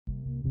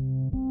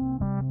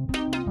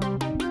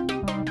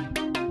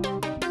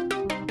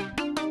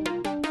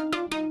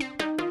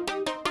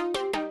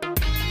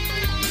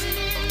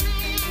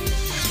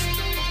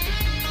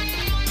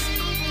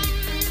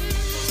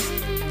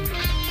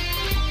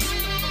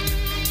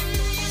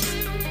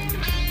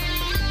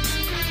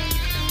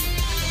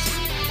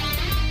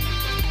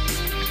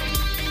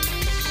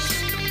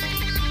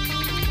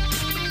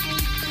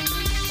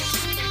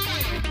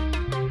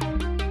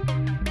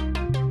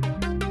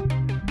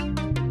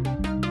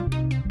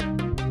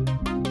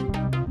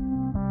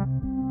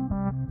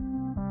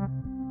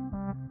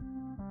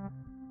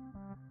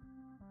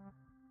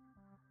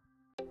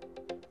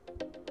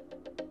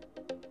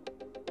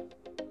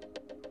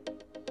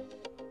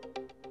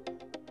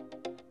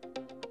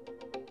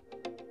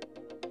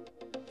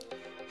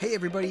Hey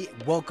everybody,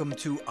 welcome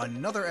to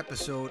another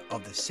episode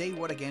of the Say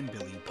What Again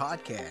Billy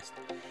podcast.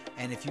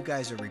 And if you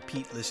guys are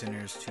repeat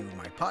listeners to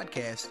my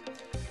podcast,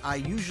 I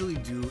usually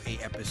do an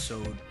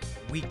episode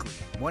weekly,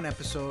 one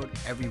episode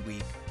every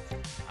week.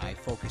 I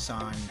focus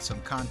on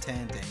some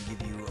content and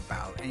give you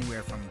about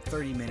anywhere from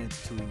 30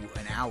 minutes to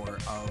an hour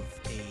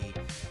of a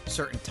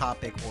certain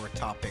topic or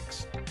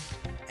topics.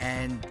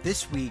 And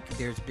this week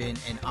there's been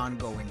an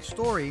ongoing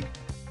story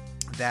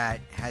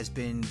that has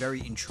been very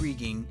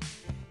intriguing,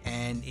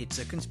 and it's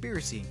a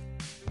conspiracy.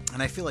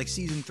 And I feel like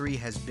season 3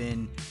 has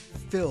been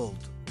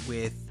filled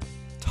with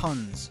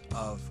tons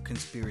of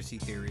conspiracy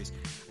theories,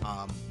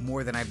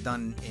 more than I've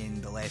done in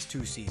the last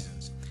 2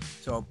 seasons.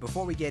 So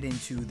before we get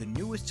into the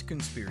newest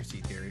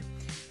conspiracy theory,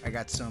 I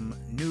got some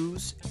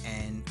news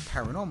and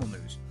paranormal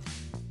news.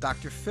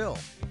 Dr. Phil,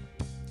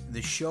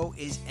 the show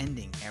is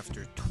ending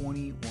after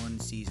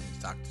 21 seasons.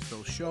 Dr.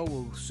 Phil's show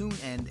will soon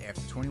end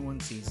after 21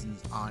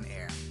 seasons on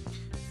air.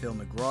 Phil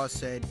McGraw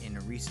said in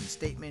a recent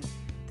statement,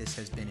 "This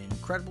has been an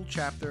incredible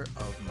chapter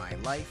of my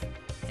life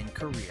and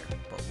career,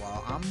 but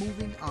while I'm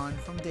moving on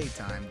from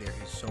daytime, there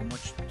is so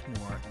much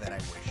more that I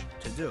wish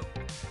to do."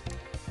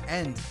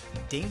 And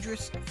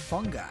dangerous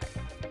fungi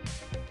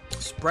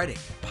spreading,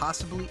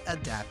 possibly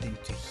adapting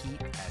to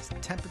heat as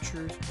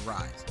temperatures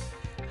rise.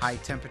 High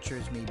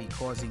temperatures may be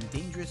causing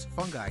dangerous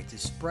fungi to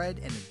spread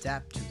and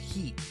adapt to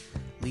heat,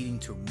 leading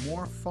to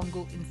more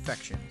fungal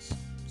infections.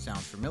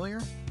 Sounds familiar?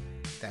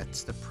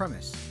 That's the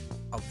premise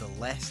of The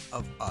Last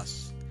of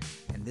Us.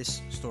 And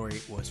this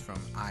story was from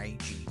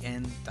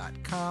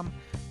IGN.com.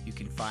 You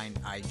can find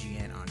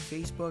IGN on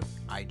Facebook,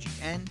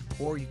 IGN,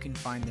 or you can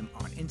find them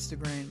on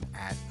Instagram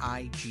at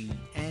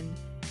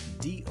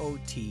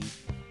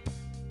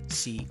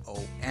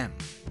IGNDOTCOM.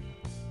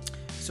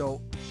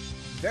 So,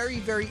 very,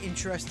 very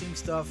interesting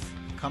stuff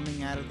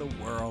coming out of the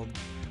world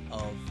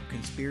of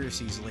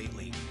conspiracies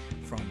lately.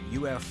 From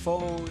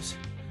UFOs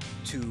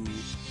to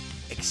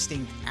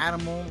extinct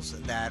animals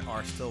that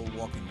are still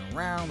walking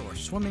around or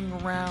swimming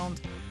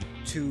around,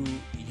 to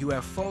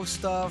UFO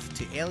stuff,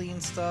 to alien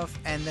stuff,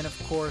 and then of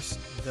course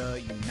the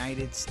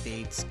United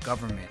States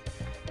government.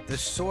 The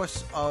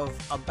source of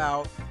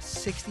about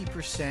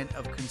 60%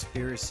 of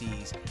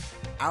conspiracies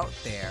out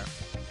there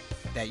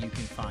that you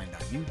can find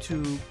on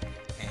YouTube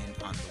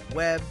and on the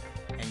web,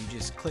 and you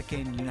just click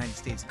in United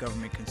States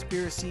government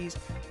conspiracies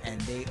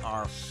and they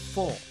are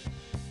full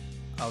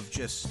of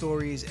just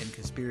stories and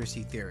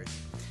conspiracy theories.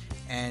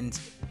 And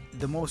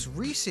the most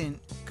recent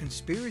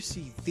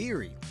conspiracy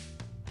theory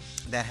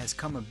that has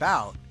come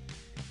about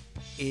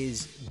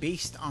is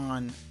based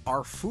on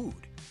our food.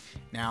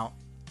 Now,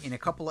 in a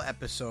couple of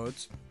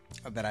episodes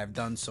that I've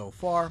done so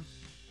far,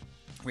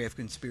 we have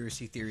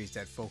conspiracy theories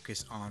that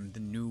focus on the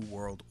New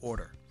World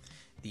Order,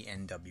 the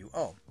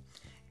NWO.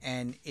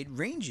 And it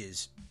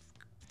ranges,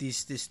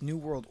 this New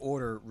World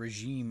Order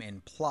regime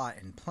and plot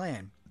and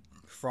plan,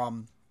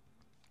 from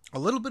a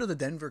little bit of the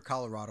Denver,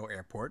 Colorado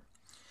airport,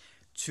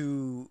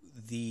 to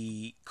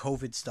the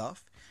COVID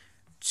stuff,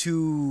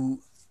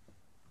 to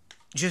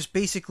just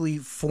basically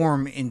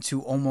form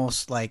into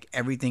almost like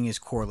everything is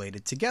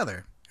correlated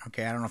together.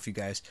 Okay, I don't know if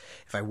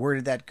I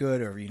worded that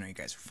good, or you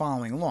guys are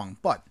following along,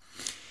 but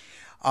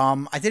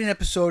I did an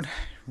episode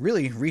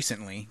really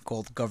recently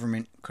called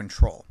Government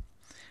Control,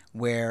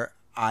 where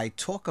I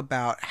talk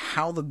about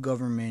how the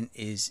government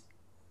is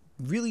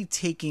really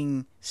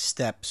taking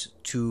steps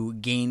to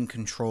gain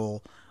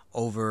control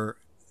over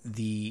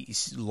the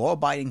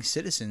law-abiding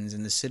citizens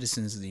and the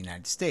citizens of the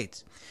United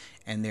States.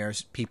 And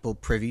there's people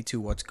privy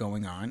to what's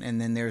going on, and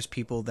then there's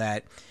people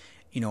that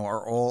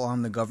are all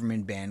on the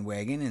government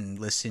bandwagon and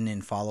listen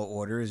and follow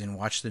orders and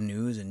watch the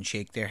news and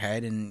shake their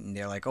head, and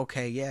they're like,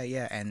 okay,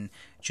 yeah, and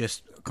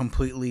just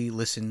completely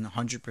listen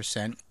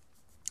 100%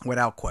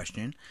 without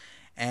question.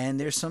 And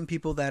there's some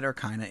people that are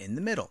kind of in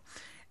the middle.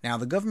 Now,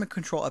 the government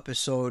control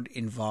episode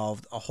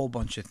involved a whole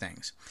bunch of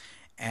things,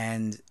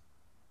 and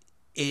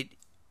it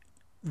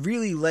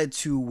really led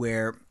to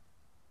where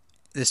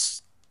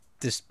this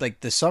like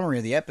the summary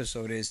of the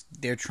episode is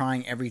they're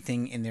trying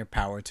everything in their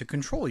power to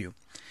control you.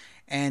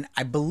 And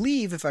I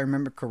believe, if I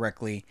remember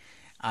correctly,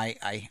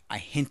 I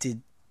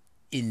hinted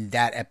in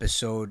that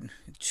episode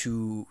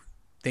to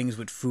things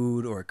with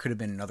food, or it could have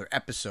been another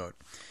episode.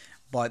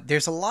 But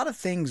there's a lot of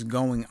things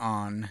going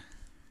on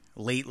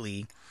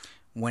lately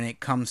when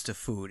it comes to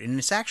food, and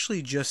it's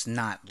actually just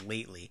not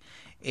lately.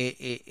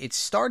 It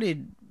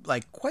started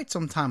like quite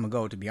some time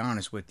ago, to be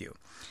honest with you.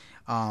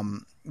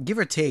 Give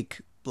or take,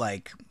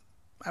 like,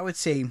 I would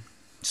say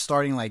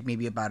starting like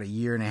maybe about a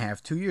year and a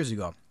half, 2 years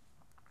ago.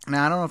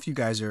 Now, I don't know if you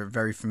guys are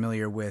very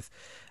familiar with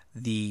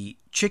the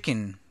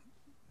chicken,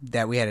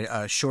 that we had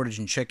a shortage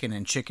in chicken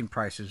and chicken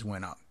prices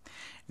went up.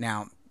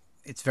 Now,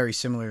 it's very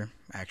similar,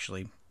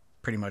 actually,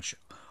 pretty much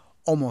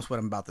almost what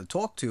I'm about to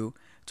talk to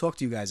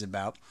you guys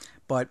about.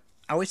 But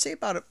I would say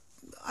about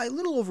a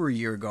little over a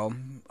year ago,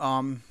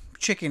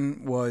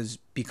 chicken was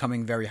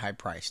becoming very high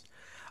priced.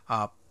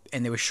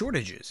 And there were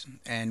shortages.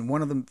 And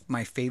one of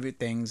my favorite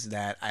things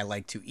that I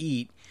like to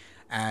eat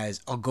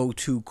as a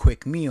go-to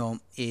quick meal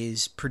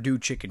is Perdue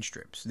chicken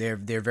strips. They're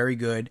very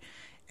good,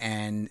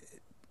 and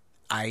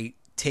I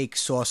take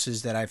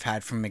sauces that I've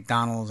had from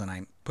McDonald's and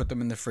I put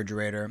them in the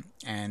refrigerator,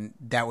 and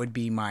that would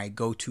be my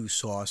go-to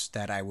sauce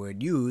that I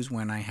would use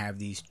when I have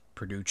these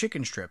Perdue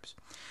chicken strips.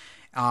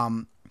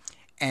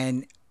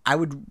 And I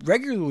would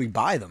regularly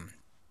buy them.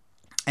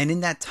 And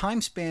in that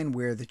time span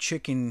where the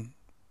chicken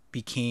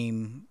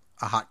became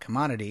a hot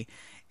commodity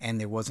and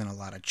there wasn't a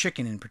lot of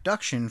chicken in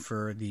production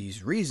for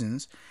these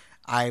reasons,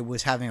 I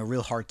was having a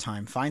real hard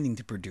time finding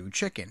the Perdue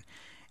chicken.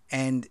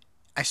 And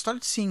I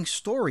started seeing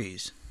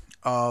stories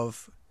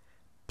of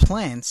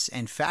plants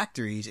and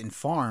factories and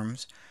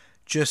farms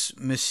just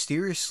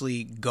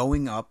mysteriously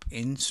going up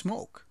in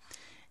smoke.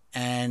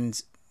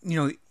 And,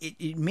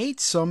 it made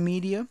some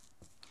media,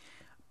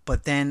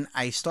 but then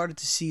I started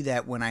to see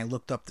that when I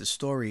looked up the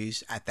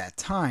stories at that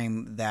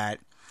time, that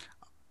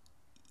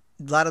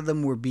a lot of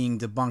them were being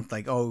debunked,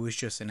 like, oh, it was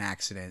just an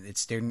accident.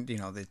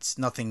 It's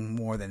nothing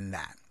more than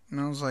that.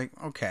 And I was like,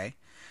 okay.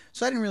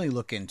 So I didn't really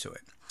look into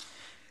it.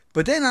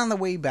 But then on the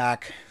way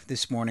back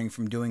this morning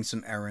from doing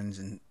some errands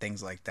and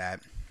things like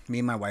that, me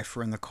and my wife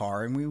were in the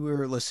car and we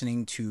were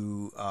listening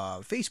to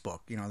Facebook.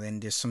 Then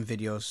there's some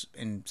videos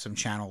and some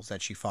channels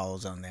that she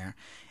follows on there.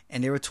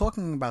 And they were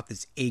talking about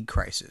this egg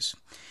crisis.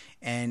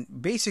 And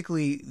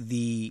basically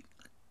the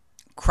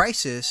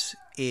crisis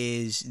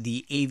is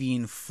the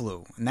avian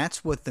flu. And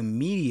that's what the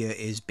media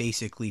is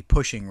basically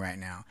pushing right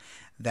now.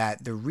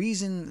 That the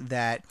reason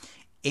that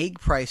egg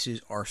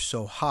prices are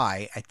so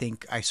high, I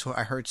think I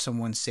heard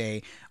someone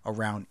say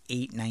around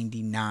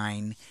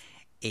 $8.99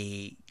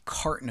 a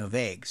carton of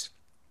eggs,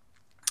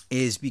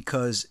 is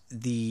because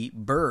the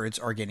birds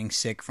are getting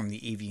sick from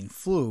the avian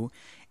flu,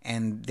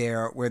 and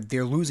they're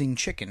losing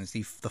chickens.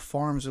 The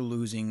farms are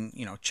losing,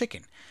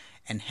 chicken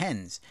and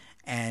hens,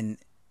 and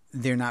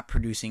they're not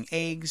producing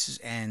eggs,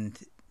 and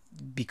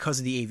because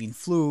of the avian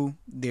flu,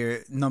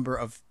 their number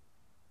of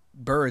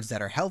birds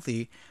that are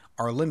healthy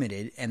are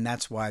limited, and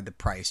that's why the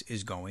price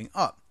is going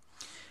up.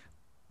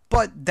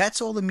 But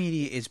that's all the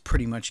media is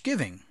pretty much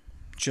giving.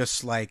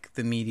 Just like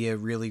the media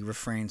really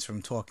refrains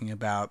from talking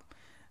about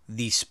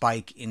the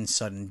spike in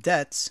sudden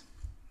deaths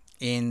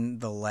in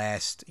the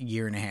last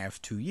year and a half,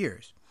 2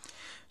 years.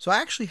 So I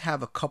actually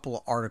have a couple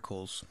of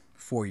articles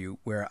for you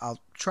where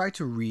I'll try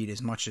to read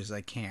as much as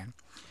I can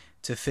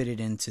to fit it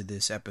into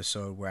this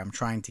episode, where I'm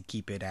trying to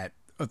keep it at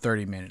a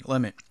 30-minute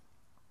limit.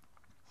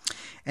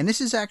 And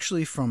this is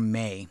actually from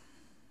May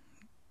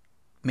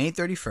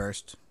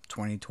 31st,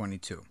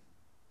 2022.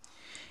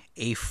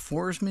 A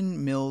Forsman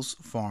Mills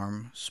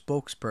Farm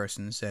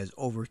spokesperson says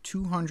over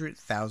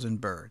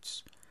 200,000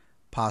 birds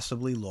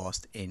possibly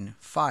lost in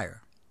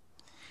fire.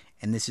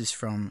 And this is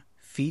from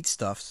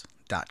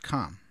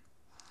feedstuffs.com.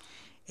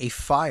 A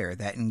fire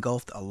that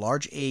engulfed a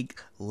large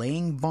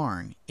egg-laying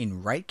barn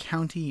in Wright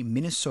County,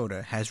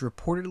 Minnesota, has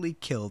reportedly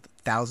killed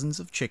thousands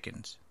of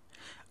chickens.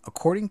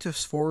 According to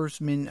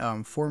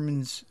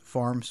Foreman's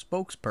Farm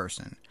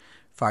spokesperson,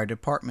 fire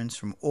departments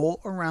from all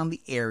around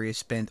the area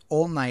spent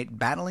all night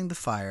battling the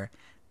fire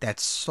that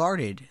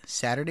started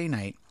Saturday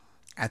night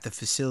at the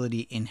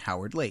facility in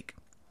Howard Lake.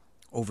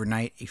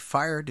 Overnight, a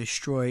fire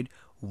destroyed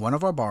one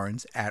of our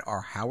barns at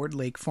our Howard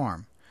Lake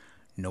farm.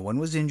 No one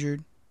was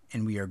injured,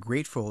 and we are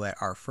grateful that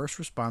our first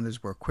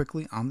responders were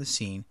quickly on the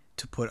scene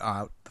to put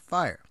out the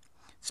fire,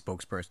 the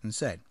spokesperson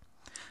said.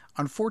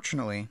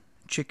 Unfortunately,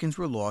 chickens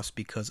were lost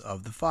because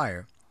of the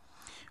fire.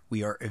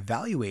 We are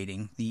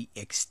evaluating the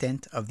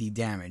extent of the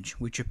damage,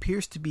 which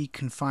appears to be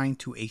confined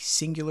to a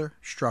singular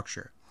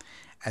structure,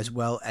 as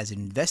well as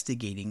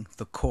investigating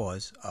the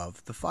cause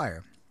of the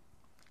fire.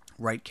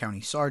 Wright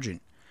County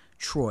Sergeant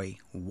Troy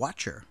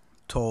Watcher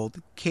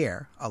told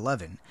KARE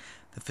 11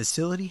 the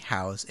facility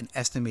housed an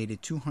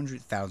estimated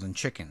 200,000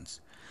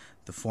 chickens.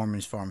 The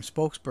Foreman's Farm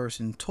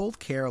spokesperson told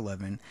KARE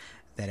 11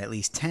 that at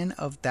least 10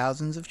 of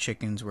thousands of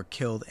chickens were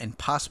killed and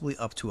possibly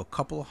up to a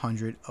couple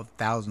hundred of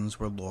thousands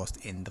were lost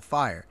in the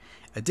fire.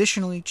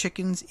 Additionally,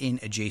 chickens in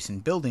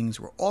adjacent buildings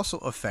were also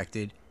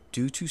affected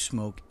due to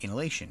smoke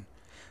inhalation.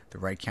 The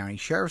Wright County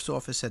Sheriff's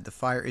Office said the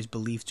fire is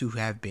believed to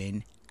have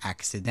been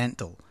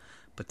accidental,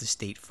 but the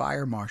state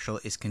fire marshal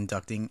is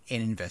conducting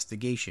an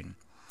investigation.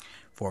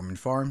 Foreman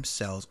Farms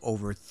sells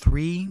over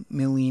 3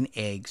 million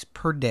eggs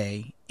per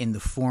day in the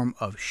form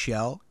of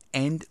shell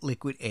and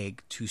liquid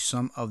egg to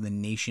some of the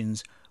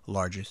nation's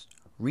largest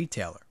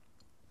retailer.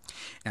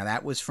 Now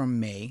that was from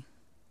May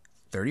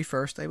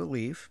 31st, I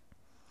believe,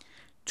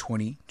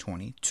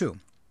 2022.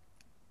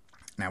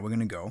 Now we're going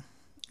to go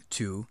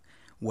to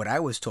what I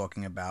was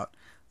talking about,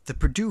 the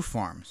Perdue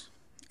Farms.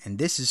 And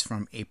this is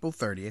from April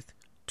 30th,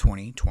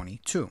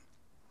 2022.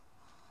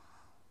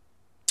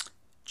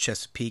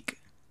 Chesapeake,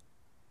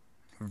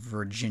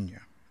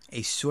 Virginia.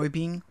 A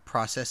soybean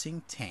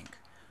processing tank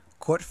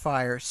caught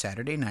fire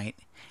Saturday night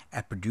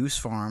at Perdue's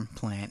farm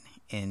plant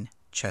in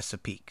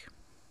Chesapeake.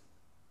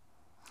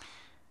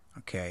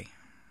 Okay,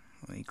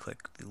 let me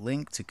click the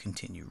link to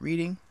continue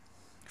reading.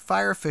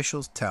 Fire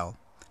officials tell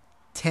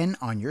 10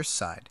 on your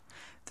side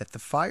that the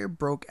fire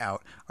broke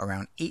out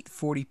around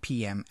 8:40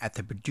 p.m. at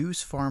the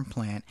Perdue's farm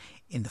plant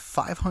in the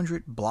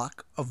 500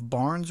 block of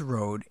Barnes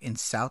Road in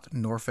South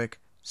Norfolk,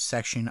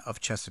 section of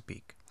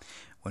Chesapeake.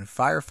 When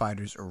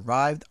firefighters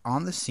arrived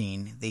on the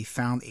scene, they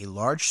found a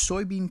large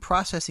soybean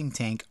processing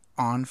tank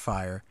on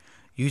fire.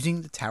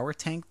 Using the tower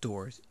tank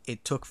doors,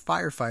 it took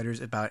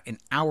firefighters about an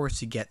hour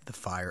to get the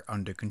fire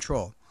under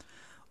control.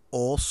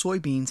 All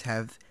soybeans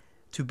have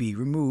to be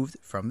removed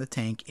from the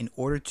tank in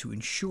order to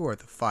ensure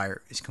the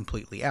fire is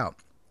completely out.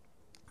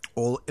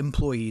 All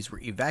employees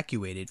were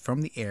evacuated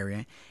from the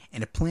area,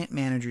 and the plant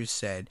managers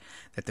said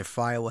that the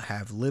fire will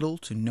have little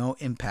to no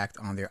impact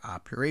on their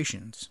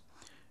operations.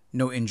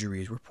 No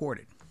injuries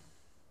reported.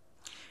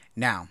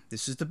 Now,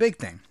 this is the big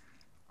thing.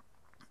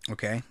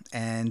 Okay?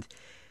 And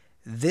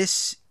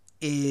this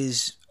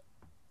is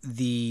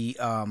the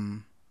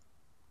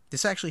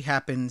this actually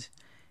happened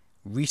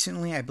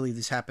recently. I believe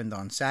this happened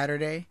on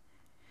Saturday.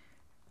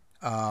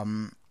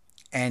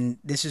 And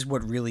this is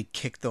what really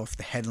kicked off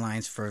the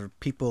headlines for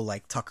people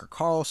like Tucker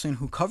Carlson,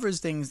 who covers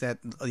things that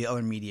the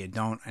other media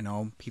don't. I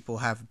know people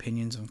have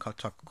opinions on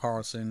Tucker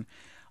Carlson,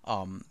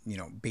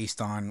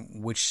 based on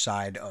which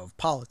side of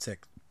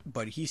politics,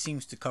 but he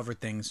seems to cover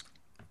things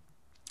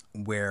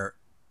where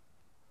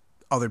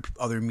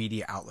other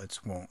media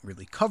outlets won't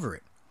really cover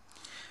it.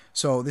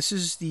 So this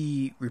is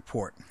the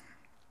report.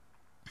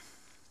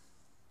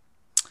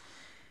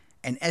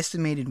 An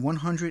estimated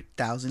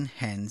 100,000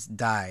 hens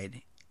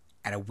died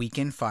at a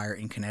weekend fire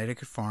in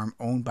Connecticut farm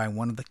owned by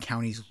one of the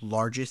county's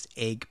largest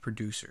egg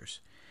producers.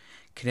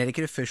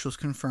 Connecticut officials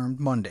confirmed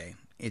Monday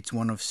it's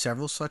one of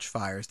several such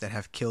fires that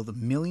have killed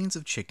millions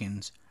of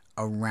chickens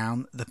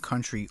around the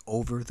country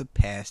over the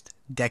past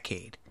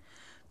decade.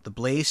 The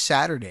blaze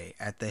Saturday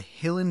at the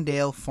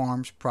Hillendale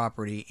Farms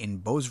property in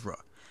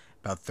Bozrah,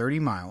 about 30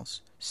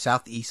 miles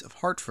southeast of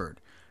Hartford,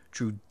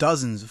 drew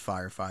dozens of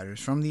firefighters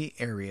from the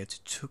area.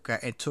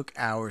 It took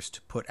hours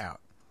to put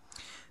out.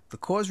 The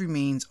cause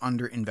remains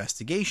under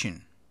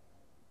investigation.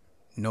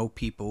 No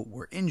people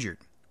were injured.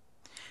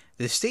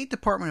 The State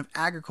Department of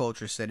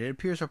Agriculture said it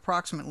appears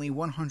approximately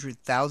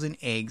 100,000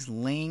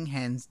 eggs-laying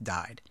hens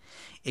died.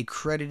 It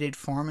credited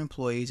farm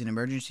employees and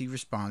emergency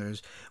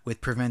responders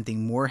with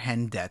preventing more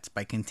hen deaths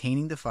by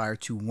containing the fire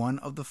to one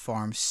of the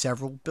farm's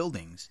several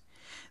buildings.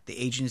 The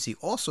agency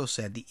also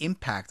said the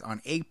impact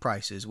on egg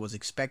prices was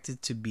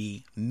expected to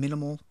be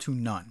minimal to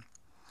none.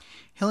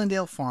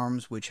 Hillendale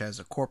Farms, which has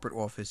a corporate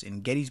office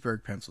in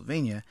Gettysburg,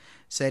 Pennsylvania,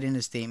 said in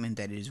a statement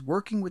that it is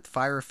working with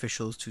fire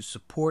officials to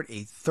support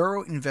a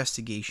thorough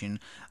investigation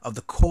of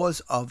the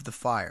cause of the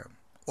fire.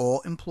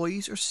 All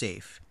employees are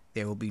safe.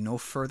 There will be no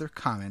further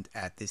comment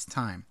at this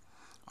time.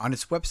 On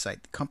its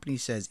website, the company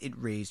says it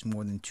raised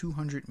more than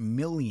 200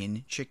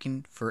 million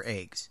chicken for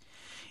eggs.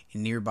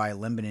 In nearby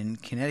Lebanon,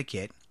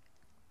 Connecticut,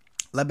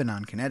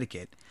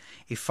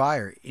 a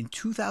fire in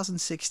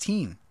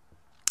 2016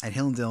 at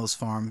Hillendale's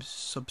farm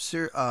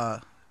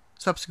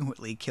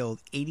subsequently killed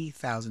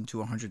 80,000 to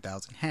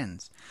 100,000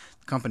 hens.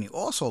 The company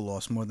also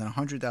lost more than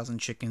 100,000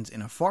 chickens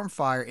in a farm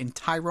fire in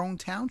Tyrone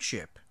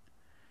Township,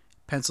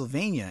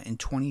 Pennsylvania in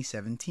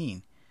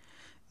 2017.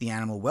 The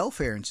Animal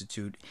Welfare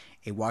Institute,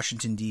 a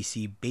Washington,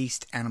 D.C.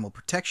 based animal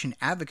protection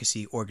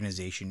advocacy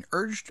organization,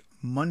 urged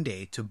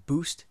Monday to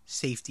boost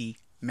safety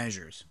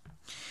measures.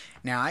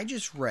 Now, I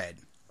just read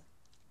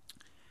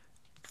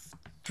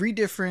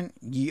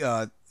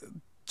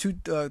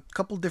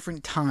couple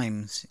different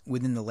times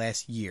within the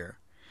last year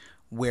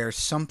where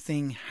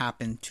something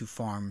happened to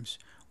farms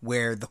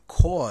where the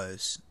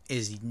cause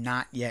is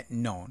not yet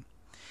known.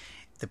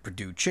 The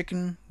Purdue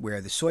chicken, where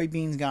the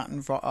soybeans got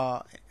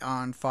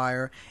on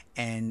fire,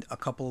 and a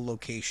couple of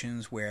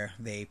locations where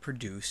they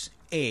produce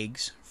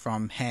eggs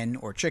from hen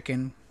or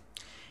chicken,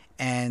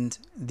 and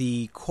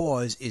the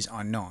cause is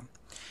unknown.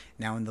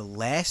 Now, in the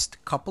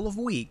last couple of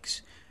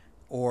weeks,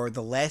 or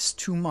the last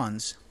 2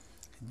 months,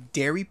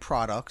 dairy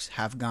products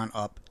have gone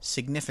up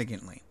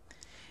significantly.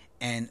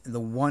 And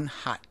the one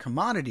hot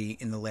commodity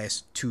in the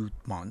last 2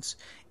 months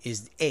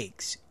is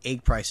eggs.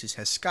 Egg prices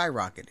has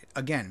skyrocketed.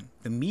 Again,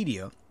 the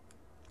media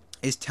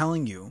is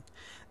telling you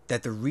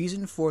that the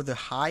reason for the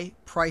high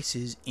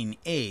prices in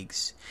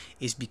eggs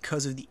is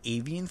because of the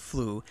avian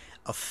flu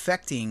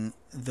affecting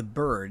the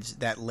birds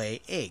that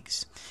lay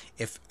eggs.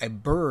 If a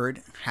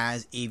bird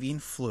has avian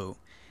flu,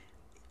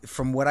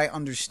 from what I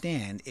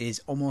understand, it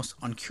is almost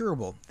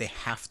uncurable. They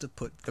have to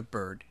put the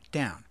bird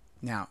down.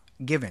 Now,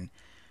 given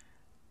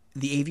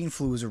the avian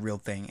flu is a real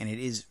thing, and it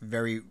is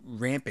very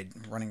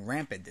running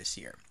rampant this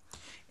year,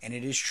 and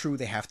it is true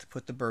they have to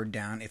put the bird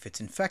down if it's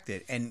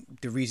infected, and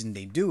the reason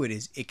they do it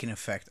is it can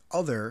affect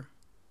other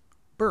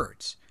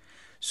birds,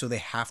 so they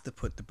have to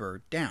put the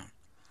bird down.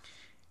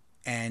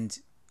 And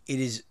it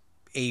is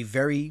a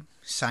very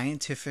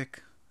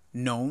scientific,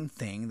 known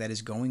thing that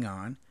is going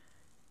on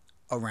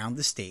around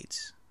the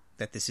states,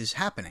 that this is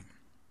happening.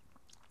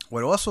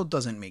 What also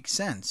doesn't make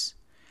sense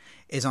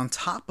is, on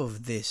top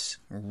of this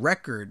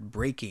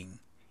record-breaking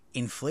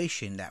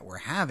inflation that we're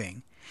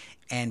having,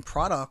 and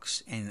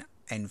products and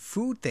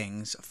food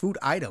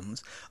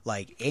items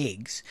like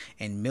eggs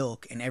and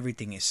milk and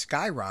everything is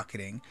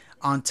skyrocketing,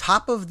 on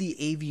top of the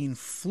avian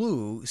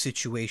flu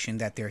situation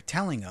that they're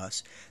telling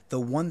us, the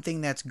one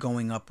thing that's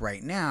going up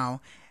right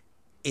now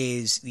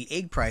is the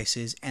egg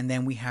prices, and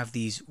then we have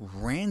these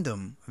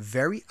random,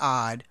 very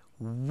odd,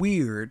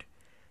 weird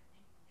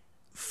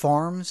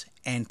farms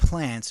and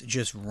plants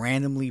just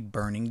randomly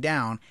burning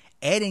down,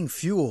 adding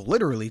fuel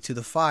literally to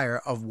the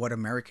fire of what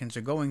Americans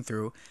are going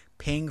through,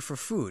 paying for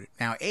food.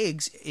 Now,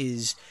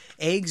 eggs,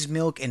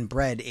 milk, and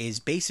bread is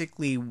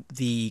basically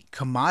the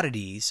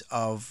commodities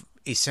of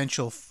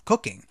essential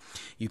cooking.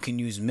 You can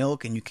use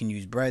milk and you can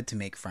use bread to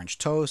make French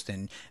toast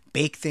and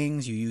bake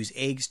things. You use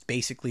eggs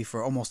basically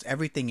for almost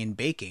everything in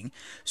baking.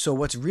 So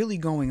what's really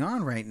going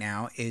on right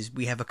now is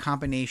we have a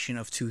combination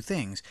of two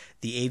things: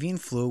 the avian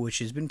flu, which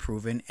has been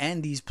proven,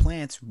 and these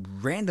plants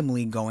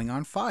randomly going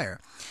on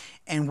fire.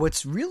 And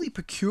what's really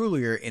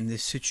peculiar in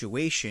this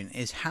situation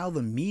is how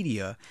the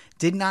media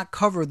did not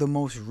cover the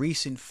most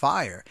recent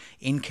fire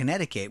in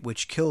Connecticut,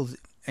 which killed,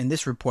 in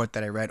this report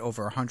that I read,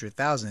 over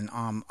 100,000.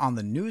 On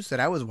the news that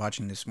I was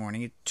watching this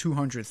morning,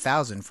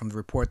 200,000 from the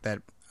report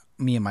that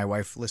me and my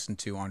wife listened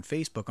to on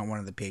Facebook on one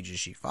of the pages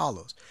she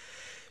follows.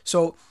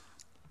 So,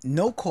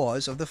 no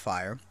cause of the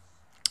fire,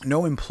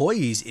 no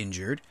employees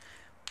injured,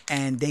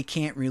 and they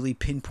can't really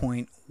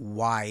pinpoint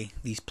why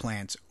these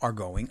plants are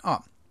going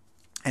up.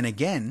 And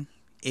again,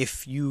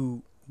 if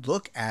you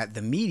look at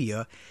the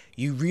media,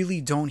 you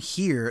really don't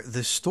hear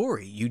the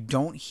story. You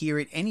don't hear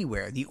it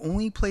anywhere. The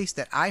only place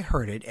that I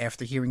heard it,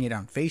 after hearing it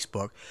on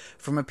Facebook,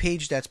 from a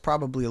page that's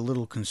probably a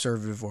little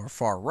conservative or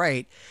far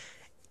right,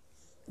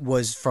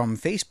 was from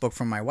Facebook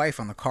from my wife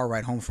on the car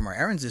ride home from our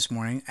errands this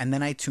morning. And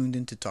then I tuned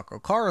into Tucker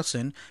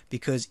Carlson,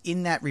 because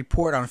in that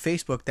report on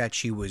Facebook that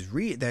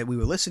that we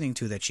were listening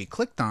to, that she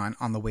clicked on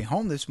the way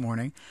home this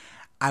morning,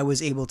 I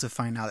was able to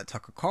find out that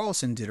Tucker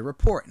Carlson did a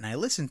report, and I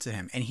listened to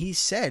him, and he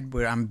said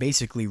what I'm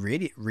basically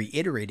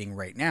reiterating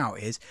right now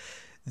is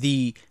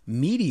the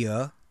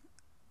media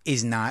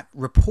is not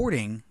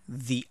reporting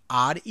the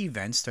odd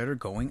events that are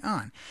going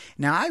on.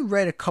 Now, I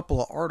read a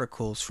couple of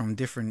articles from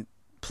different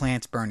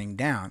plants burning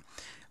down,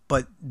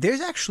 but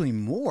there's actually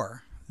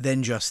more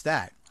than just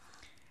that.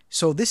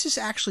 So this is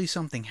actually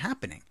something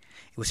happening.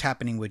 It was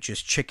happening with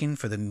just chicken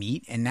for the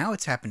meat, and now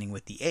it's happening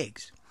with the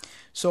eggs.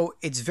 So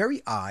it's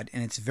very odd,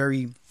 and it's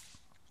very,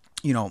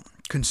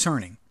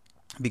 concerning,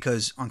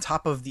 because on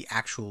top of the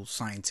actual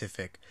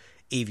scientific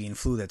avian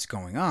flu that's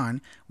going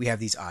on, we have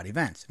these odd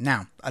events.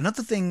 Now,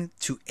 another thing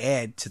to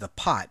add to the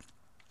pot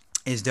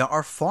is there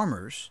are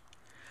farmers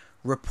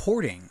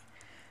reporting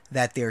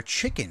that their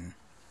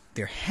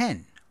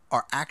hen,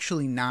 are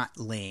actually not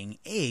laying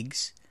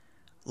eggs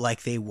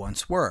like they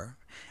once were.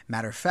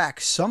 Matter of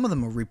fact, some of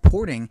them are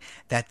reporting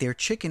that their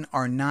chicken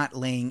are not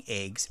laying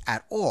eggs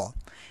at all.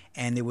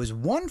 And there was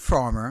one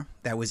farmer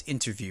that was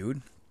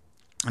interviewed,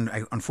 and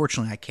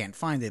unfortunately I can't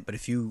find it, but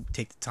if you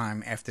take the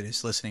time after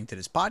this listening to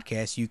this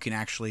podcast, you can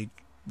actually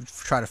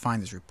try to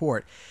find this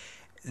report,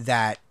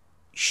 that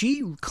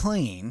she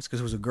claims,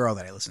 because it was a girl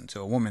that I listened to,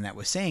 a woman that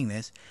was saying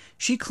this,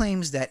 she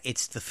claims that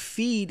it's the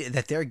feed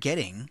that they're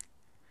getting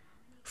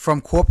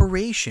from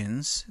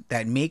corporations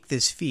that make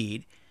this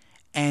feed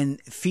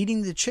and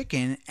feeding the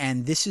chicken,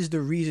 and this is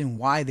the reason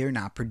why they're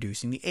not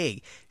producing the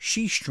egg.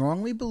 She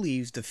strongly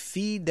believes the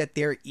feed that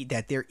they're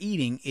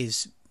eating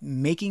is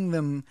making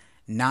them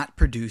not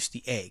produce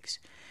the eggs.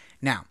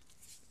 Now,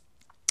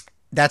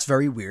 that's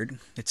very weird.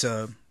 It's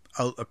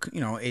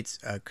it's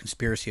a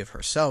conspiracy of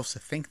herself to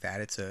think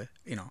that. It's a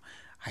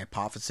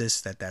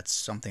hypothesis that that's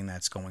something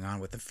that's going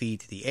on with the feed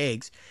to the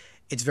eggs.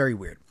 It's very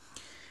weird.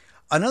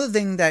 Another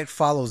thing that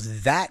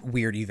follows that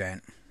weird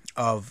event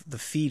of the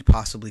feed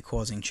possibly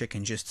causing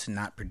chicken just to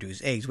not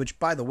produce eggs, which,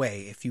 by the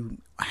way, if you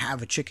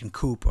have a chicken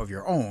coop of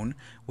your own,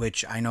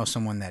 which I know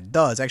someone that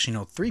does, I actually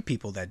know 3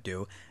 people that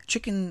do,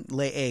 chicken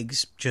lay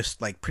eggs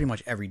just like pretty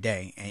much every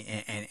day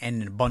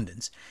and in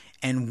abundance.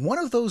 And one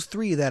of those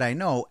 3 that I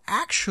know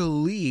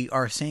actually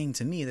are saying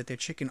to me that their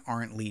chicken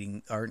aren't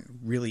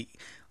really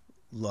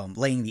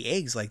laying the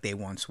eggs like they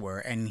once were,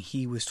 and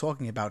he was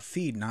talking about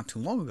feed not too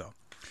long ago.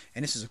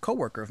 And this is a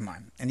coworker of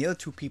mine. And the other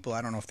 2 people,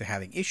 I don't know if they're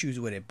having issues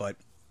with it, but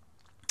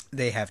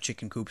they have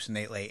chicken coops and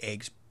they lay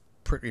eggs,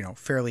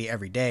 fairly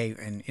every day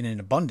and in an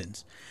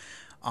abundance.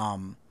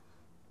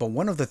 But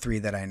one of the 3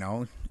 that I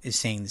know is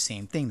saying the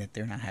same thing, that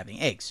they're not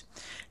having eggs.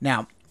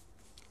 Now,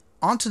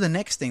 on to the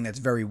next thing that's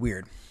very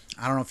weird.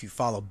 I don't know if you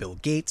follow Bill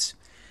Gates,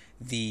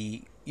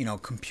 the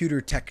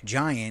computer tech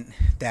giant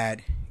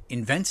that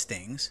invents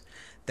things,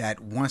 that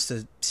wants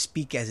to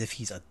speak as if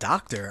he's a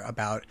doctor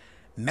about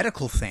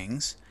medical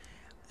things,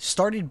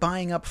 started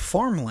buying up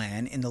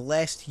farmland in the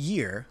last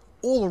year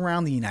all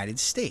around the United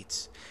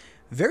States.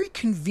 Very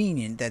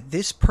convenient that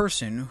this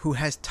person who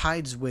has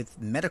ties with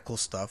medical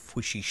stuff,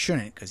 which he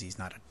shouldn't because he's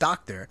not a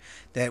doctor,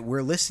 that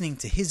we're listening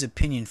to his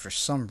opinion for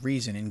some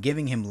reason and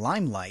giving him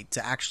limelight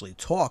to actually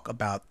talk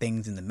about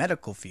things in the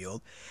medical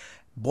field,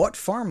 bought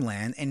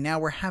farmland, and now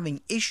we're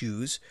having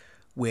issues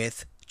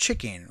with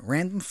chicken,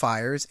 random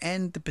fires,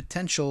 and the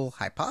potential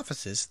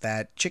hypothesis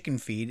that chicken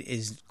feed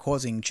is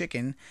causing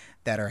chicken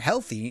that are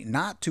healthy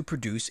not to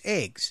produce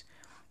eggs.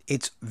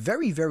 It's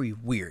very, very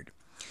weird.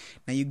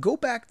 Now, you go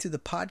back to the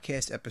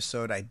podcast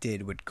episode I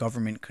did with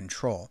government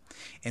control,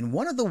 and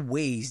one of the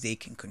ways they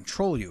can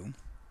control you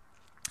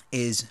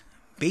is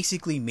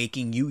basically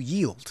making you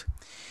yield.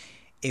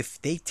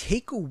 If they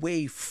take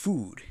away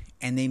food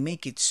and they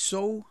make it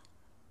so,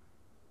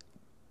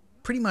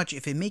 pretty much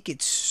if they make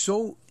it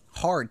so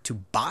hard to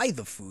buy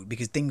the food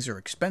because things are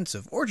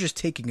expensive, or just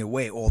taking it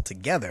away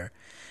altogether,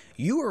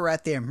 you are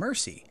at their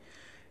mercy.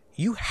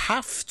 You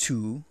have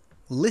to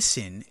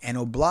listen and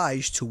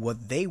oblige to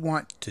what they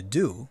want to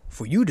do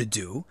for you to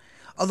do.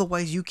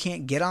 Otherwise, you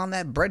can't get on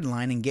that bread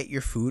line and get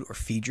your food or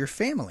feed your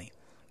family.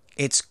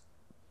 It's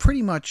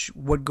pretty much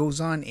what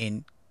goes on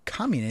in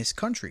communist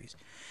countries.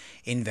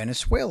 In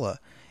Venezuela,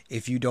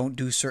 if you don't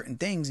do certain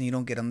things and you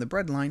don't get on the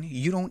bread line,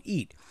 you don't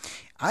eat.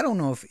 I don't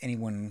know if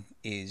anyone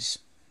is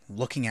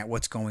looking at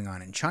what's going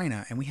on in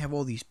China, and we have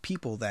all these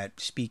people that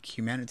speak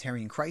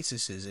humanitarian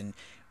crises and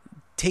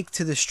take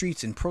to the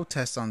streets and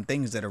protest on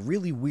things that are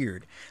really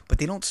weird, but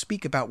they don't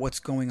speak about what's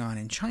going on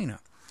in China.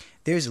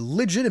 There's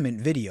legitimate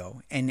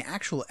video and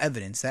actual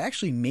evidence that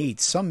actually made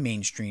some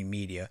mainstream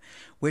media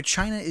where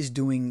China is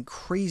doing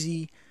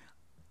crazy,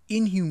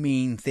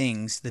 inhumane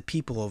things to the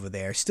people over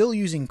there, still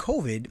using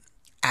COVID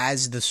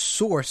as the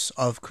source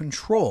of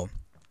control.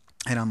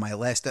 And on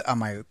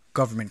my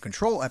government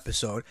control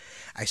episode,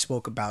 I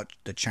spoke about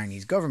the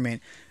Chinese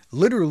government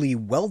literally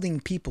welding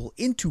people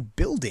into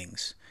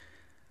buildings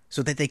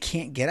so that they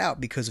can't get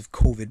out because of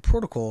COVID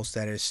protocols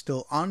that are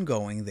still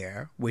ongoing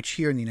there, which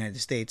here in the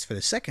United States, for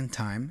the second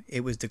time,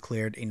 it was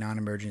declared a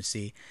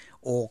non-emergency.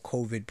 All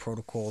COVID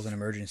protocols and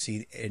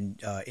emergency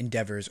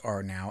endeavors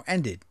are now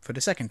ended for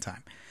the second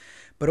time.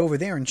 But over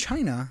there in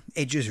China,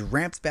 it just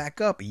ramped back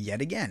up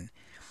yet again.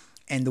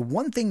 And the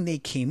one thing they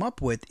came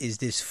up with is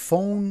this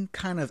phone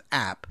kind of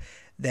app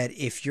that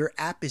if your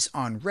app is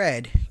on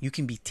red, you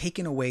can be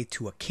taken away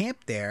to a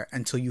camp there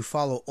until you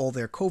follow all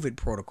their COVID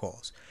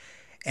protocols.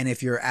 And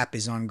if your app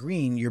is on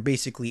green, you're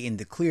basically in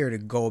the clear to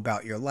go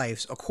about your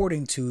lives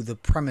according to the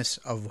premise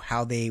of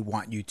how they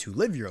want you to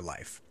live your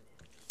life.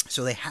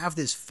 So they have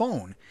this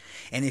phone,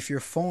 and if your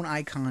phone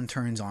icon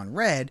turns on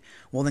red,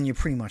 well, then you're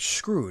pretty much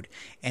screwed.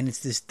 And it's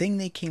this thing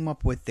they came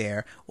up with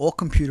there, all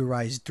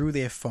computerized through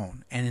their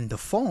phone. And then the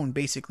phone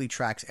basically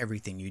tracks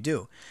everything you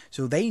do.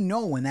 So they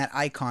know when that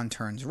icon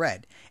turns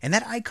red. And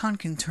that icon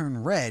can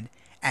turn red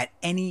at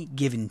any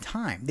given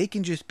time. They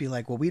can just be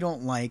like, well, we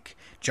don't like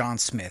John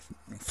Smith.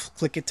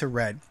 Flick it to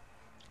red,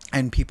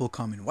 and people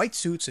come in white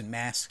suits and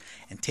masks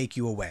and take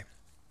you away.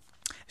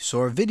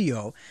 Saw a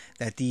video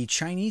that the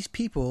Chinese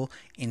people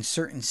in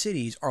certain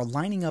cities are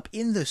lining up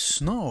in the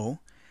snow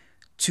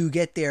to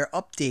get their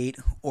update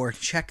or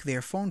check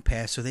their phone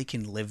pass so they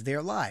can live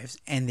their lives.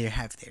 And they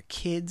have their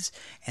kids,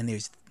 and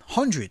there's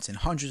hundreds and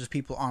hundreds of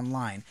people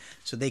online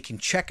so they can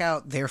check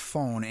out their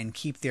phone and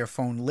keep their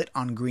phone lit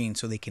on green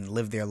so they can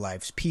live their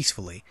lives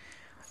peacefully,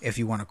 if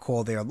you want to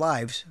call their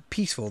lives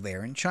peaceful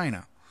there in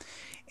China.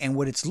 And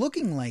what it's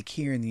looking like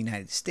here in the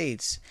United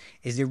States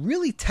is they're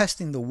really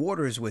testing the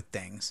waters with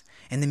things,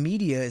 and the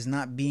media is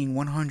not being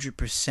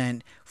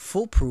 100%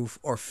 foolproof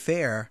or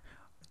fair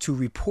to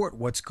report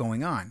what's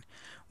going on.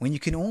 When you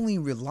can only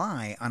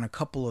rely on a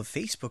couple of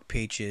Facebook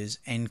pages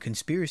and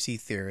conspiracy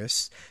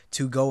theorists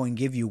to go and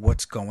give you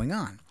what's going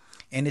on.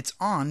 And it's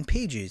on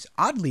pages.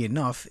 Oddly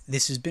enough,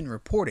 this has been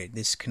reported,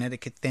 this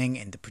Connecticut thing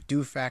and the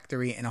Purdue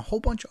factory and a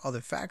whole bunch of other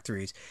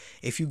factories.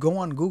 If you go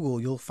on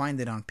Google, you'll find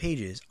it on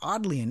pages.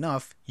 Oddly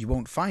enough, you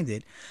won't find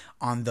it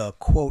on the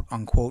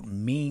quote-unquote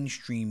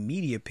mainstream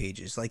media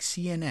pages like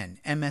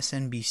CNN,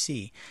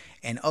 MSNBC,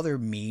 and other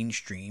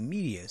mainstream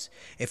medias.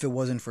 If it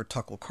wasn't for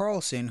Tucker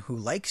Carlson, who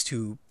likes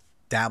to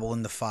dabble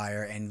in the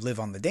fire and live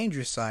on the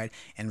dangerous side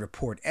and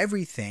report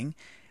everything,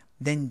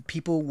 then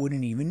people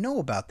wouldn't even know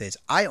about this.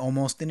 I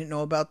almost didn't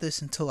know about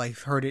this until I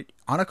heard it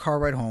on a car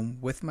ride home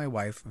with my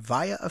wife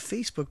via a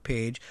Facebook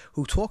page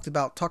who talked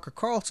about Tucker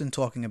Carlson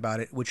talking about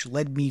it, which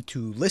led me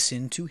to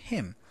listen to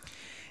him.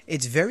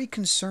 It's very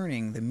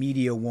concerning the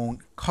media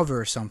won't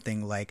cover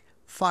something like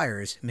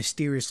fires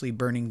mysteriously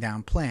burning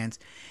down plants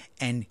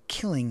and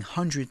killing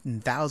hundreds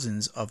and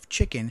thousands of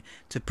chicken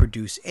to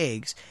produce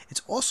eggs.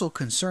 It's also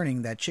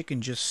concerning that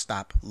chicken just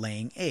stop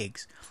laying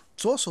eggs.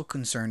 It's also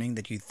concerning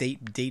that you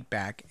date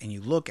back and you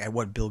look at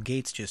what Bill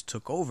Gates just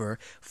took over,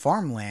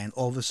 farmland,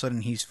 all of a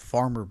sudden he's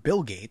Farmer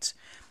Bill Gates,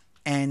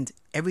 and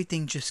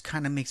everything just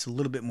kind of makes a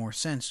little bit more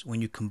sense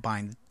when you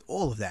combine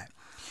all of that.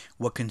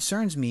 What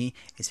concerns me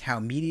is how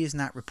media is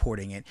not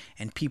reporting it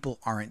and people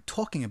aren't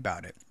talking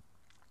about it.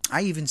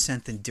 I even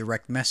sent a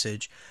direct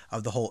message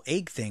of the whole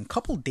egg thing a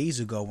couple days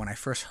ago when I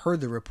first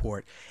heard the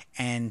report,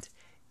 and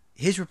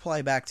his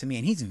reply back to me,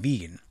 and he's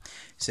vegan,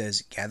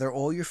 says, gather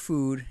all your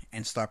food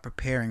and start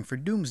preparing for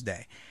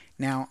doomsday.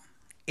 Now,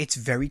 it's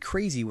very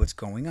crazy what's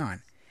going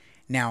on.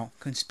 Now,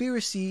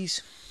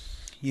 conspiracies,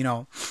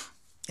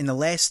 in the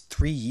last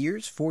 4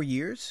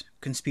 years,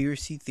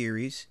 conspiracy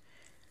theories,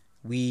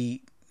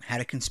 we had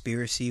a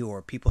conspiracy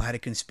or people had a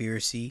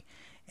conspiracy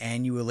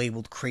and you were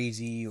labeled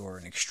crazy or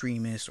an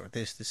extremist or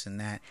this and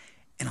that.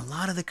 And a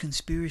lot of the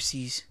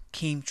conspiracies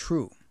came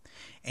true.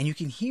 And you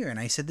can hear, and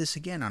I said this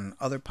again on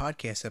other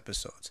podcast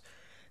episodes,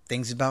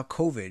 things about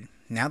COVID.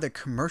 Now they're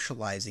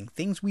commercializing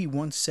things we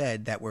once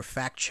said that were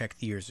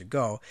fact-checked years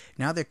ago.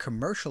 Now they're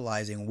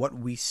commercializing what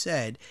we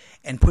said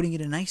and putting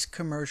it in a nice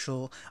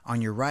commercial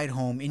on your ride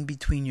home in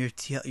between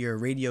your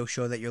radio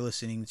show that you're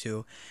listening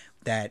to,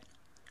 that,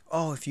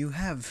 oh, if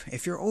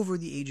you're over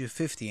the age of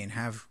 50 and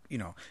have,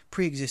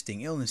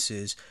 pre-existing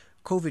illnesses,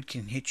 COVID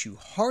can hit you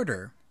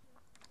harder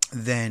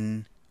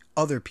than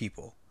other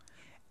people.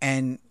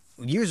 And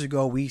years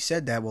ago we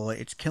said that, well,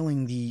 it's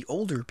killing the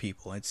older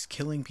people, it's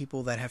killing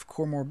people that have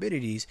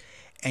comorbidities,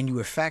 and you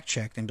were fact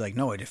checked and be like,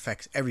 no, it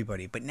affects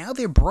everybody. But now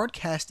they're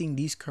broadcasting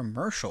these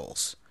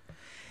commercials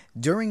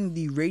during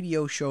the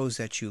radio shows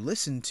that you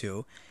listen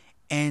to,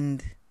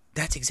 and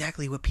that's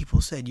exactly what people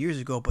said years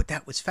ago, but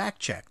that was fact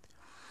checked.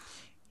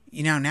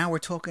 Now we're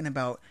talking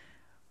about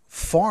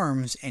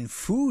farms and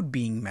food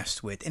being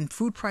messed with, and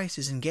food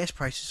prices and gas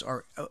prices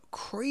are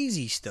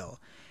crazy still.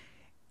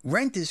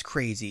 Rent is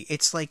crazy.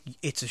 It's like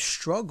it's a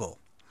struggle,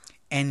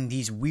 and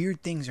these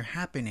weird things are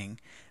happening,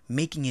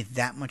 making it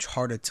that much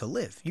harder to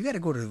live. You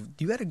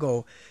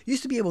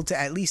used to be able to,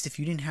 at least if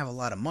you didn't have a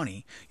lot of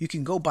money, you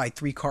can go buy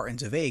 3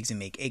 cartons of eggs and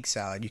make egg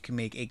salad. You can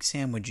make egg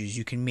sandwiches.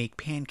 You can make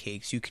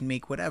pancakes. You can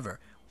make whatever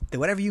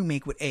you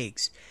make with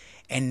eggs.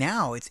 And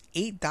now it's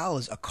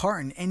 $8 a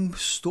carton, and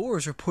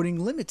stores are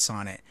putting limits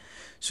on it.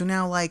 So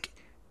now, like,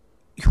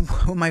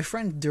 when my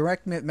friend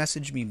direct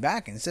messaged me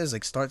back and says,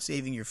 like, start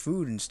saving your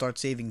food and start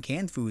saving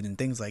canned food and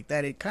things like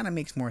that, it kind of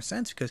makes more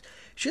sense, because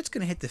shit's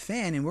going to hit the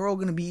fan and we're all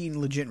going to be eating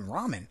legit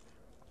ramen.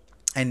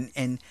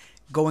 And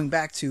going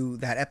back to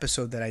that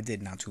episode that I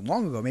did not too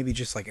long ago, maybe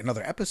just like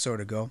another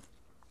episode ago,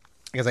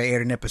 because I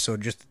aired an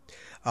episode just,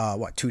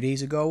 2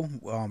 days ago,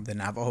 the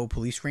Navajo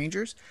Police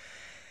Rangers.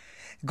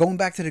 Going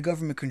back to the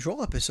government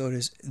control episode,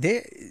 is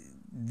they're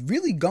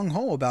really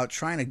gung-ho about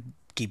trying to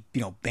keep,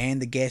 ban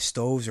the gas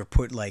stoves or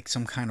put like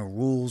some kind of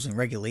rules and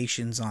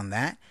regulations on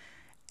that,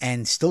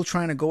 and still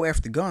trying to go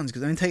after guns.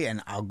 Because let me tell you,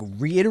 and I'll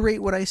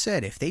reiterate what I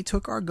said, if they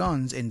took our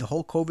guns and the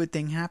whole COVID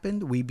thing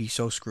happened, we'd be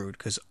so screwed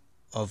because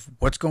of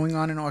what's going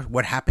on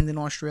what happened in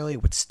Australia,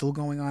 what's still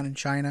going on in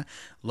China,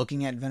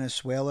 looking at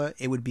Venezuela,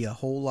 it would be a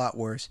whole lot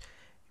worse.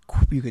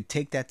 You could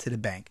take that to the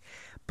bank.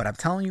 But I'm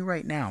telling you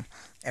right now,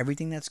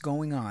 everything that's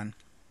going on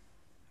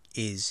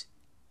is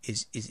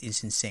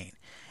insane.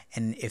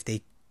 And if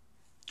they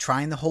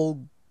trying the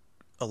whole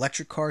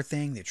electric car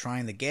thing, they're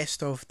trying the gas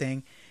stove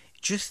thing,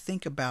 just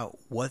think about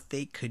what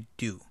they could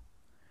do.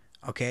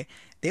 Okay?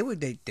 They're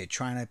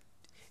trying to,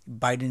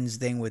 Biden's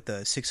thing with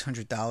the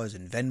 $600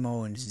 in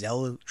Venmo and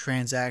Zelle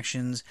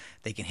transactions,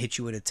 they can hit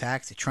you with a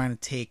tax. They're trying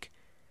to take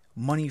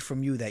money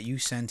from you that you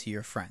send to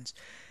your friends.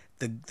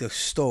 The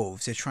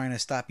stoves, they're trying to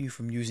stop you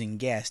from using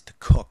gas to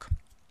cook.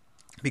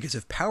 Because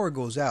if power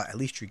goes out, at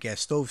least your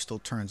gas stove still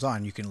turns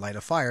on. You can light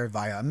a fire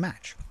via a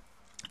match.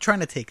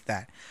 Trying to take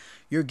that.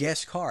 Your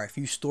gas car, if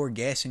you store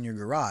gas in your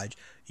garage,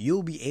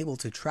 you'll be able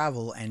to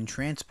travel and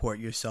transport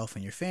yourself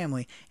and your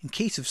family in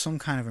case of some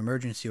kind of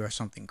emergency or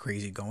something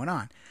crazy going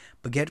on.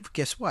 But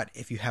guess what?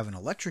 If you have an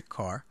electric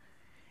car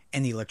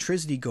and the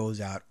electricity goes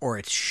out or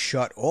it's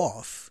shut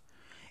off,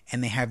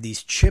 and they have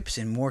these chips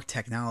and more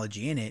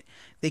technology in it,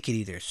 they could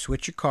either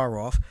switch your car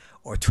off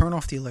or turn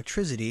off the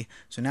electricity.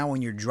 So now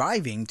when you're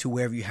driving to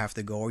wherever you have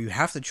to go or you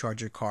have to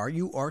charge your car,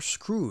 you are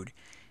screwed.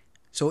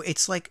 So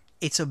it's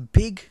a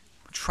big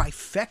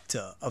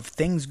trifecta of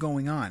things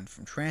going on,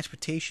 from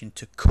transportation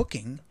to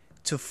cooking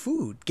to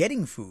food,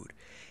 getting food.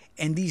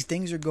 And these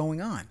things are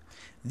going on.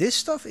 This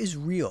stuff is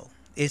real.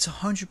 It's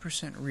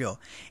 100% real.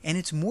 And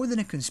it's more than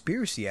a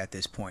conspiracy at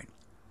this point.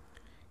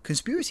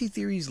 Conspiracy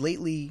theories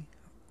lately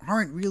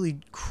aren't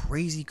really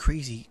crazy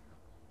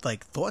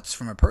like thoughts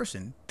from a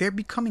person. They're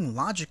becoming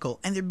logical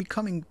and they're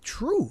becoming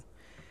true.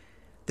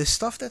 The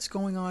stuff that's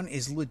going on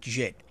is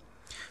legit.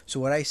 So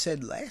what I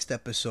said last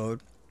episode,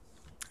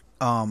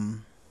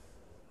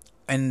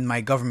 in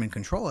my government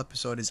control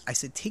episode, is I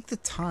said take the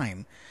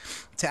time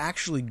to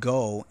actually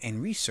go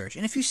and research.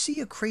 And if you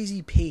see a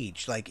crazy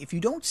page, like if you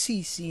don't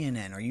see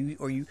CNN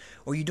or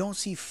you don't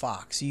see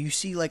Fox, you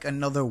see like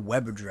another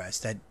web address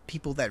that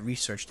people that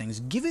research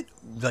things, give it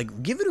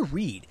a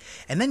read,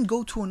 and then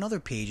go to another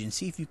page and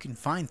see if you can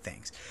find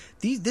things.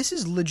 This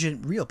is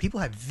legit real. People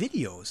have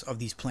videos of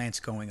these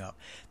plants going up.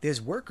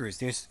 There's workers,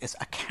 there's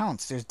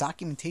accounts, there's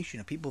documentation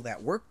of people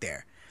that work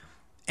there.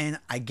 And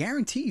I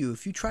guarantee you,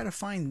 if you try to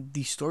find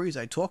these stories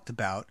I talked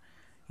about,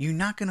 you're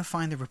not going to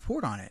find the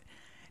report on it.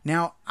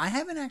 Now, I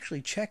haven't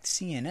actually checked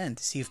CNN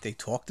to see if they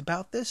talked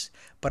about this,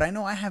 but I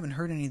know I haven't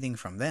heard anything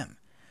from them.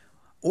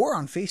 Or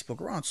on Facebook,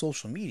 or on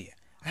social media.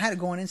 I had to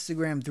go on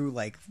Instagram through,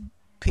 like,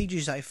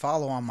 pages I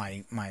follow on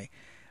my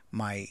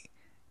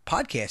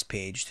podcast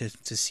page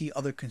to see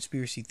other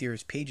conspiracy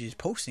theorist pages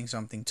posting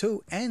something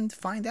too, and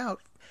find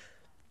out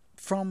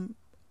from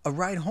a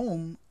ride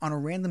home on a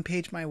random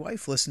page my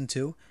wife listened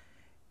to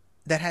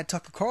that had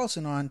Tucker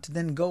Carlson on, to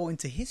then go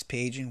into his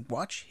page and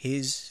watch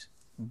his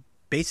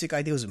basic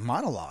ideas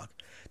monologue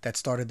that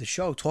started the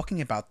show,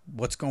 talking about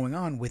what's going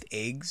on with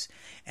eggs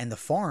and the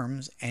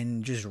farms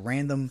and just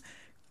random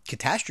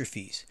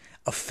catastrophes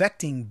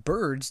affecting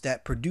birds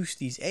that produce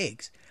these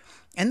eggs.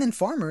 And then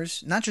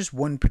farmers, not just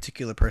one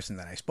particular person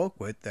that I spoke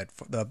with, that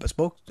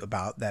spoke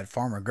about that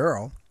farmer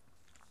girl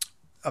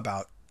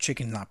about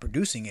chickens not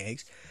producing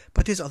eggs,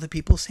 but there's other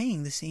people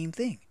saying the same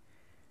thing.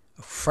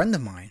 A friend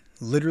of mine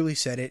literally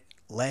said it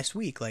last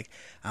week. Like,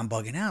 I'm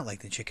bugging out.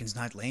 Like, the chicken's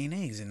not laying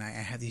eggs, and I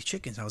have these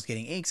chickens. I was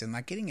getting eggs. I'm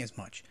not getting as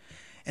much.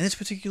 And this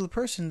particular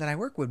person that I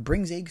work with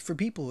brings eggs for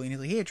people, and he's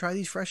like, here, try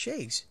these fresh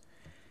eggs.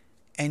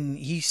 And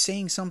he's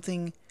saying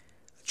something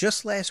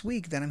just last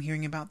week that I'm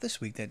hearing about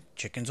this week, that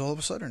chickens all of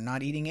a sudden are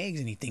not eating eggs,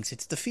 and he thinks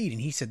it's the feed.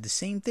 And he said the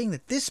same thing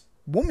that this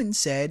woman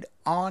said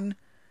on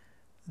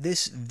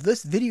this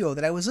video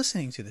that I was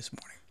listening to this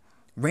morning.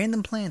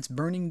 Random plants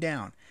burning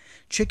down,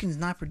 chickens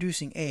not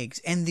producing eggs,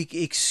 and the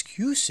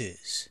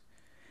excuses.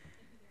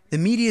 The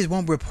media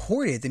won't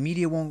report it. The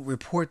media won't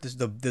report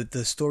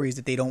the stories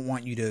that they don't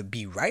want you to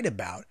be right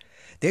about.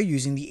 They're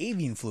using the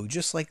avian flu,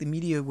 just like the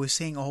media was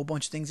saying a whole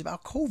bunch of things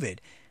about COVID.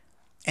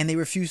 And they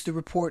refuse to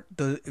report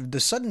the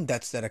sudden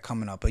deaths that are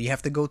coming up. But you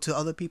have to go to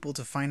other people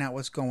to find out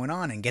what's going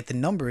on and get the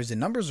numbers. The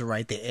numbers are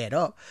right. They add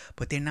up.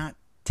 But they're not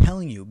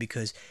telling you,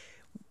 because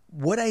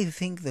what I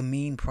think the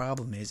main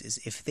problem is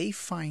if they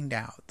find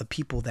out, the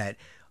people that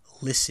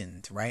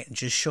listened, right, and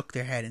just shook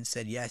their head and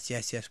said, yes,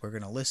 yes, yes, we're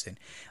going to listen.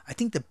 I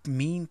think the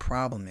main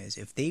problem is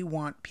if they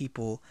want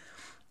people,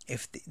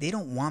 if they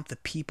don't want the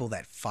people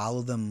that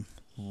follow them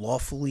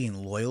lawfully and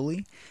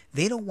loyally,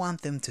 they don't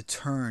want them to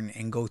turn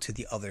and go to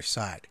the other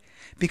side.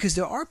 Because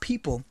there are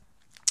people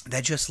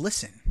that just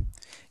listen.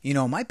 You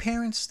know, my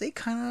parents, they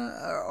kind of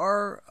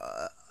are,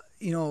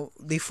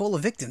 they fall a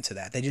victim to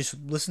that. They just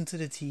listen to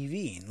the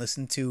TV and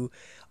listen to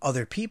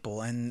other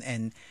people. And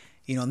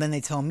then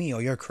they tell me, oh,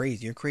 you're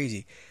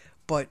crazy.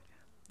 But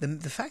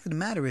the fact of the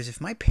matter is, if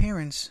my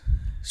parents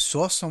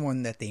saw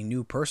someone that they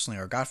knew personally,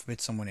 or God forbid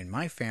someone in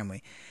my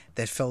family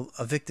that fell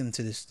a victim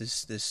to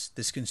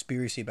this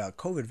conspiracy about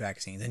COVID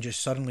vaccines and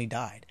just suddenly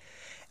died,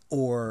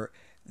 or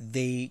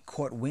they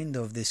caught wind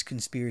of this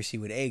conspiracy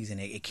with eggs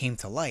and it came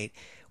to light,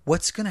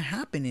 what's going to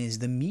happen is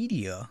the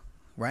media,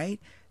 right?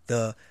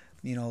 The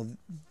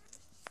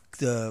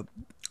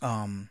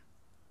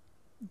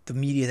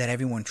media that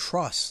everyone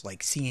trusts,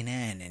 like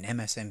CNN and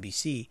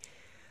MSNBC,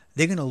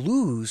 they're going to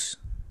lose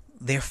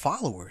their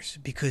followers,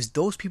 because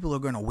those people are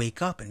going to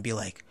wake up and be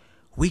like,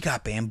 we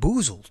got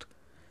bamboozled.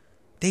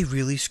 They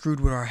really screwed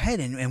with our head,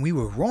 and we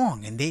were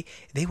wrong, and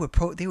they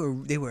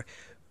were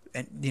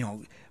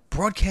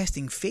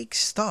broadcasting fake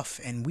stuff,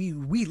 and we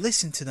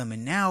listened to them,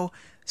 and now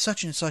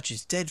such and such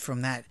is dead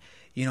from that,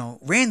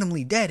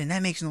 randomly dead, and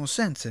that makes no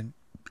sense, and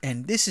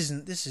this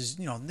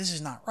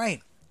is not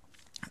right.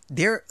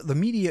 The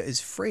media is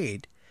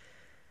afraid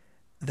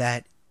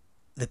that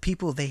the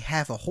people they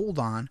have a hold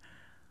on,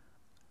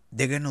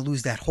 they're going to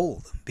lose that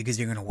hold, because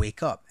they're going to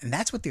wake up. And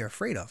that's what they're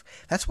afraid of.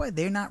 That's why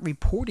they're not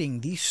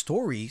reporting these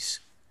stories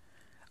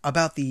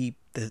about the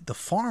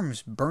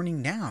farms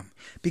burning down.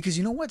 Because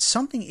you know what?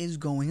 Something is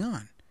going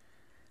on.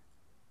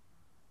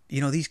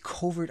 These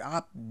covert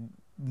op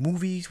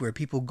movies where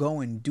people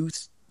go and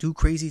do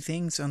crazy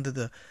things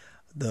under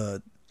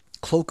the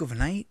cloak of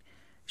night.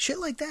 Shit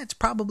like that's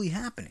probably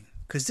happening.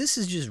 Because this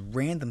is just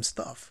random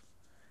stuff.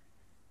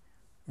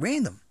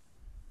 Random.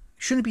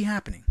 Shouldn't be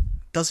happening.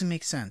 Doesn't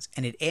make sense.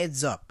 And it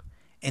adds up.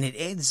 And it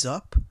adds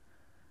up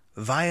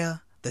via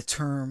the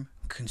term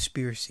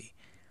conspiracy.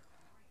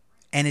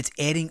 And it's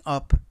adding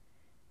up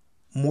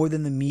more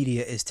than the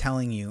media is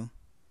telling you.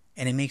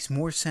 And it makes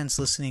more sense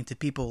listening to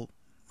people.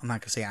 I'm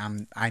not going to say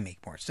I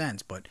make more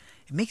sense, but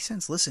it makes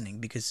sense listening,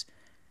 because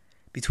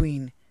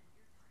between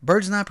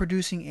birds not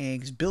producing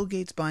eggs, Bill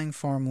Gates buying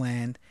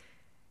farmland,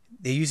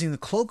 they're using the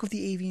cloak of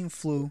the avian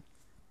flu,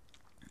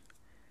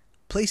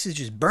 places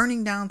just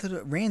burning down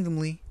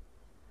randomly,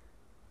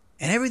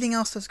 and everything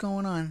else that's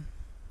going on,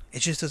 it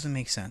just doesn't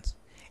make sense.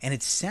 And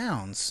it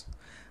sounds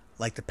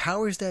like the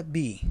powers that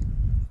be,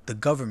 the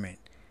government,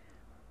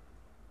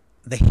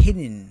 the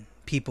hidden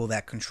people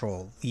that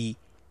control, the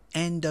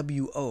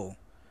NWO,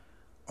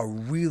 are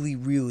really,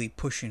 really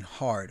pushing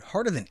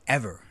harder than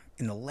ever.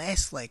 In the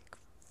last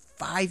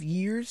 5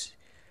 years,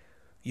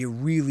 you're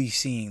really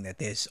seeing that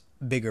there's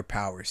bigger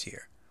powers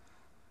here.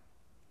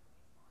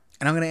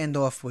 And I'm going to end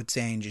off with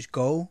saying, just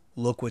go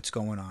look what's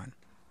going on.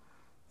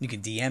 You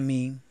can DM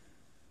me,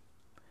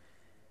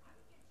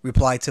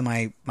 reply to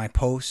my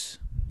posts,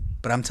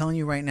 but I'm telling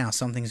you right now,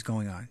 something's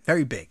going on.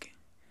 Very big.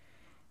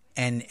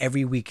 And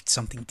every week it's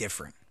something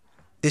different.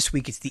 This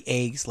week it's the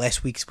eggs.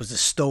 Last week was the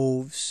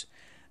stoves.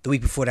 The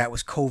week before that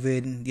was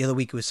COVID. The other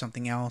week it was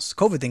something else.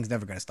 COVID thing's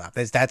never going to stop.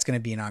 That's going to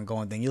be an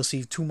ongoing thing. You'll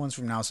see 2 months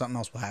from now, something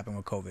else will happen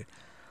with COVID.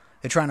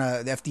 The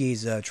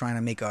FDA's trying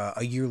to make a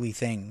yearly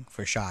thing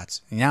for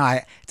shots. Now,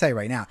 I tell you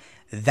right now,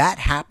 that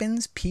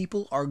happens,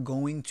 people are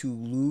going to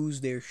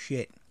lose their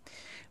shit.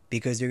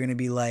 Because they're going to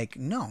be like,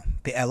 no.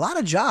 A lot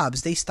of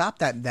jobs, they stopped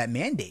that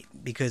mandate.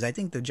 Because I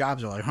think the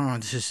jobs are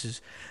like, this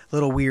is a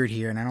little weird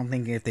here. And I don't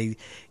think if they,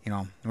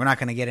 we're not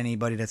going to get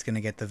anybody that's going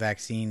to get the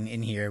vaccine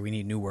in here. We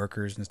need new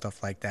workers and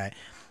stuff like that.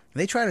 If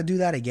they try to do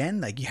that again,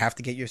 like you have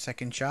to get your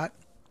second shot,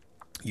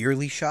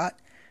 yearly shot,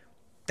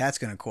 that's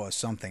going to cause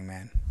something,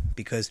 man.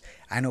 because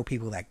I know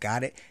people that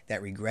got it,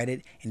 that regret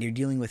it, and they're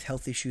dealing with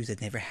health issues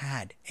that never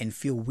had and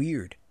feel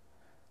weird.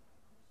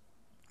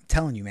 I'm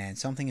telling you, man,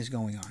 something is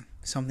going on.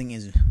 Something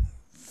is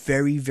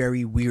very,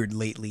 very weird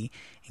lately,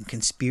 and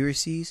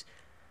conspiracies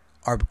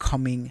are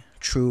becoming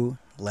true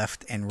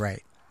left and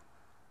right.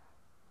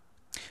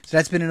 So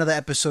that's been another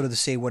episode of the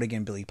Say What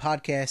Again Billy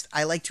podcast.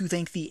 I like to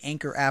thank the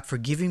Anchor app for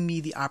giving me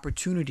the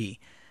opportunity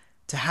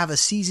to have a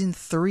season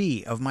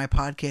 3 of my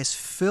podcast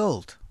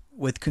filled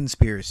with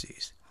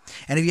conspiracies.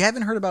 And if you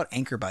haven't heard about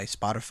Anchor by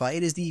Spotify,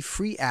 it is the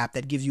free app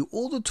that gives you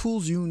all the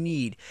tools you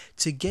need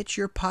to get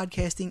your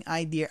podcasting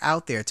idea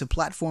out there to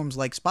platforms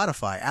like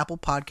Spotify, Apple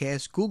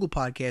Podcasts, Google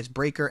Podcasts,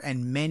 Breaker,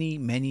 and many,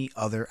 many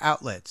other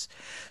outlets.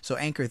 So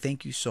Anchor,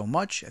 thank you so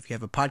much. If you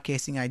have a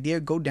podcasting idea,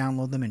 go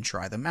download them and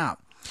try them out.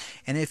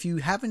 And if you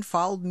haven't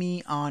followed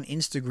me on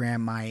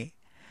Instagram, my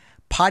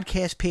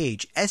podcast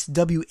page,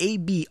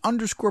 SWAB_podcast,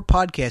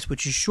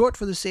 which is short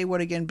for the Say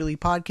What Again Billy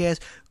podcast.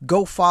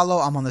 Go follow.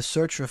 I'm on the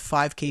search for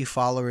 5K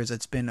followers.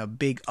 It's been a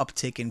big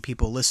uptick in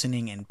people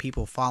listening and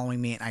people following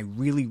me, and I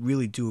really,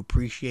 really do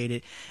appreciate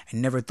it. I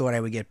never thought I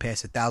would get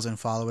past 1,000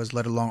 followers,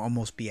 let alone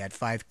almost be at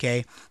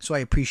 5K. So I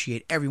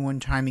appreciate everyone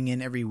chiming in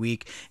every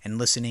week and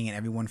listening, and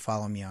everyone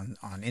following me on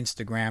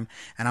Instagram.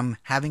 And I'm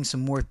having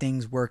some more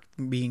things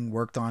being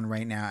worked on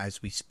right now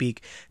as we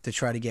speak to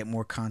try to get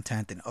more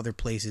content in other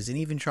places, and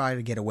even try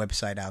to get a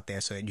website out there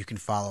so that you can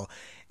follow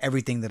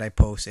everything that I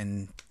post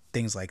and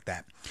things like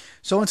that.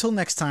 So until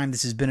next time,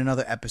 this has been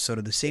another episode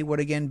of the Say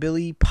What Again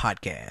Billy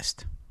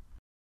podcast.